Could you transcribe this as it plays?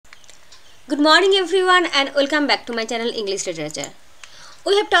Good morning everyone and welcome back to my channel English Literature.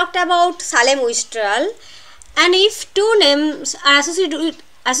 We have talked about Salem Witchcraft, and if two names are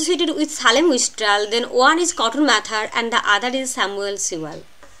associated with Salem Witchcraft, then one is Cotton Mather and the other is Samuel Sewall.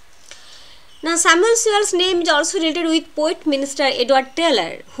 Now Samuel Sewall's name is also related with poet minister Edward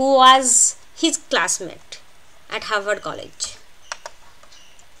Taylor, who was his classmate at Harvard College.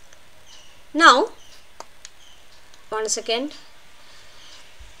 Now, one second.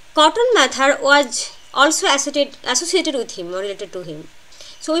 Cotton Mather was also associated with him or related to him.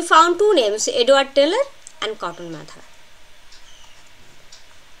 So we found two names, Edward Taylor and Cotton Mather.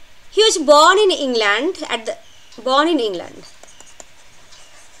 He was born in England and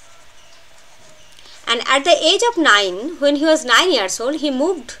at the age of 9, when he was 9 years old, he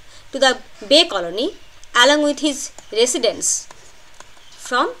moved to the Bay Colony along with his residents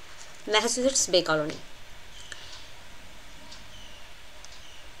from Massachusetts Bay Colony.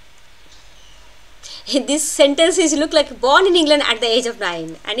 This sentence is look like born in England at the age of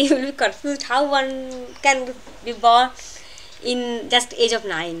 9, and you will be confused how one can be born in just age of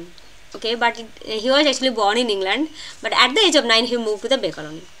 9. Okay, but he was actually born in England, but at the age of 9 he moved to the Bay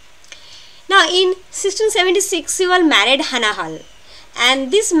Colony. Now in 1676 Sewall married Hannah Hull,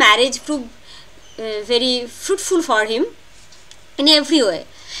 and this marriage proved very fruitful for him in every way.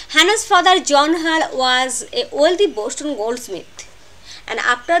 Hannah's father John Hull was a wealthy Boston goldsmith, and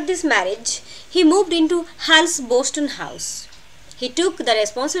after this marriage he moved into Hull's Boston house. He took the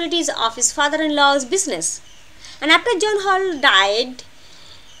responsibilities of his father-in-law's business, and after John Hull died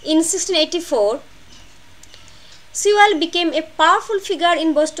in 1684, Sewall became a powerful figure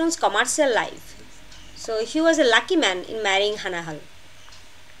in Boston's commercial life. So he was a lucky man in marrying Hannah Hull.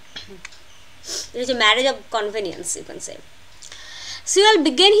 It was a marriage of convenience, you can say. Sewall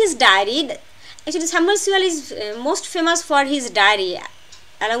began his diary. Actually, Samuel Sewall is most famous for his diary,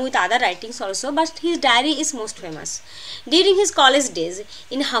 along with other writings also, but his diary is most famous during his college days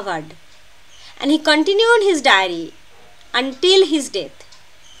in Harvard, and he continued his diary until his death.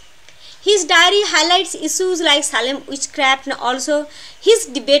 His diary highlights issues like Salem Witchcraft and also his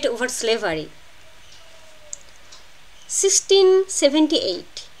debate over slavery.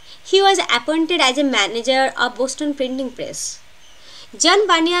 1678, he was appointed as a manager of Boston printing press. John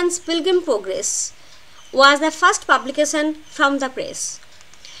Bunyan's Pilgrim Progress was the first publication from the press.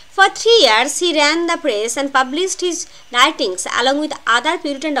 For 3 years, he ran the press and published his writings along with other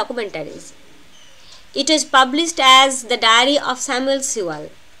Puritan documentaries. It was published as the Diary of Samuel Sewall.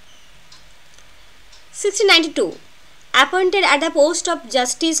 1692, appointed at the post of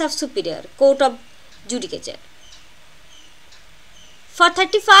Justice of Superior Court of Judicature. For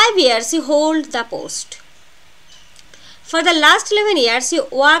 35 years, he held the post. For the last 11 years, he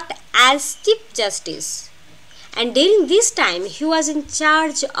worked as Chief Justice, and during this time he was in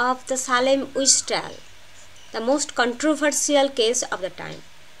charge of the Salem witch trial, the most controversial case of the time.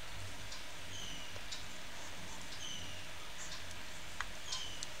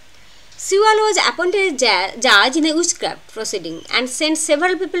 Sewall was appointed judge in a witchcraft proceeding and sent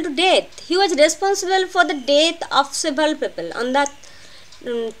several people to death. He was responsible for the death of several people on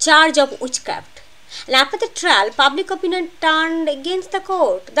the charge of witchcraft. And after the trial, public opinion turned against the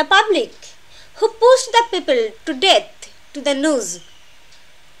court. The public, who pushed the people to death to the noose,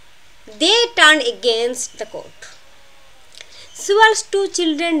 they turned against the court. Sewall's 2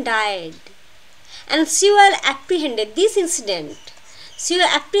 children died, and Sewall apprehended this incident. Sewall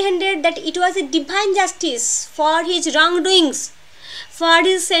apprehended that it was a divine justice for his wrongdoings, for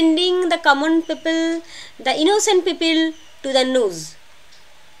his sending the common people, the innocent people, to the noose,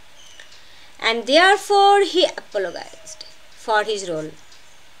 and therefore he apologized for his role.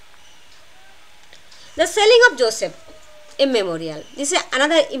 The Selling of Joseph, a Memorial. This is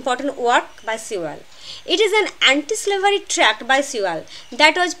another important work by Sewall. It is an anti-slavery tract by Sewall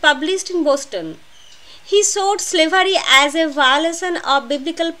that was published in Boston. He showed slavery as a violation of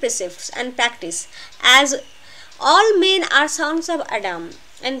biblical precepts and practice, as all men are sons of Adam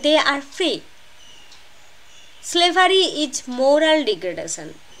and they are free. Slavery is moral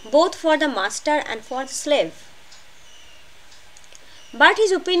degradation, both for the master and for the slave. But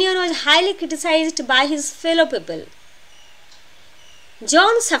his opinion was highly criticized by his fellow people.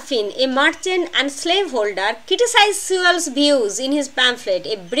 John Suffin, a merchant and slaveholder, criticized Sewall's views in his pamphlet,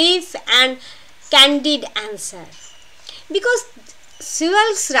 A Brief and Candid Answer. Because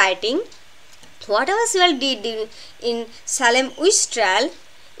Sewall's writing, whatever Sewall did in Salem witch trial,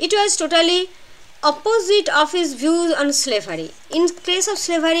 it was totally opposite of his views on slavery. In case of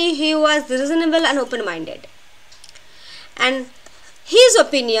slavery, he was reasonable and open-minded, and his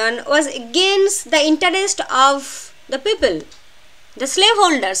opinion was against the interest of the people. the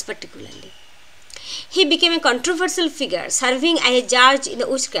slaveholders particularly. He became a controversial figure, serving as a judge in the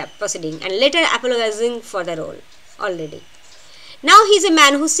Witchcraft proceeding and later apologizing for the role already. Now he is a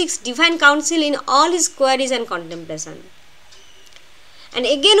man who seeks divine counsel in all his queries and contemplation. And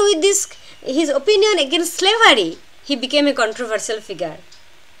again with this, his opinion against slavery, he became a controversial figure.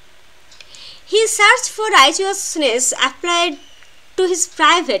 His search for righteousness applied to his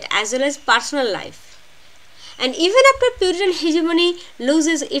private as well as personal life. And even after Puritan hegemony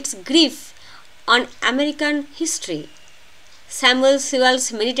loses its grip on American history,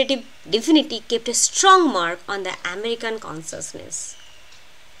 Sewall's meditative divinity kept a strong mark on the American consciousness.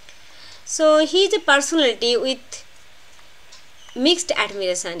 So he is a personality with mixed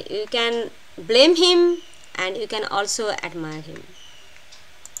admiration. You can blame him and you can also admire him.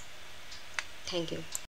 Thank you.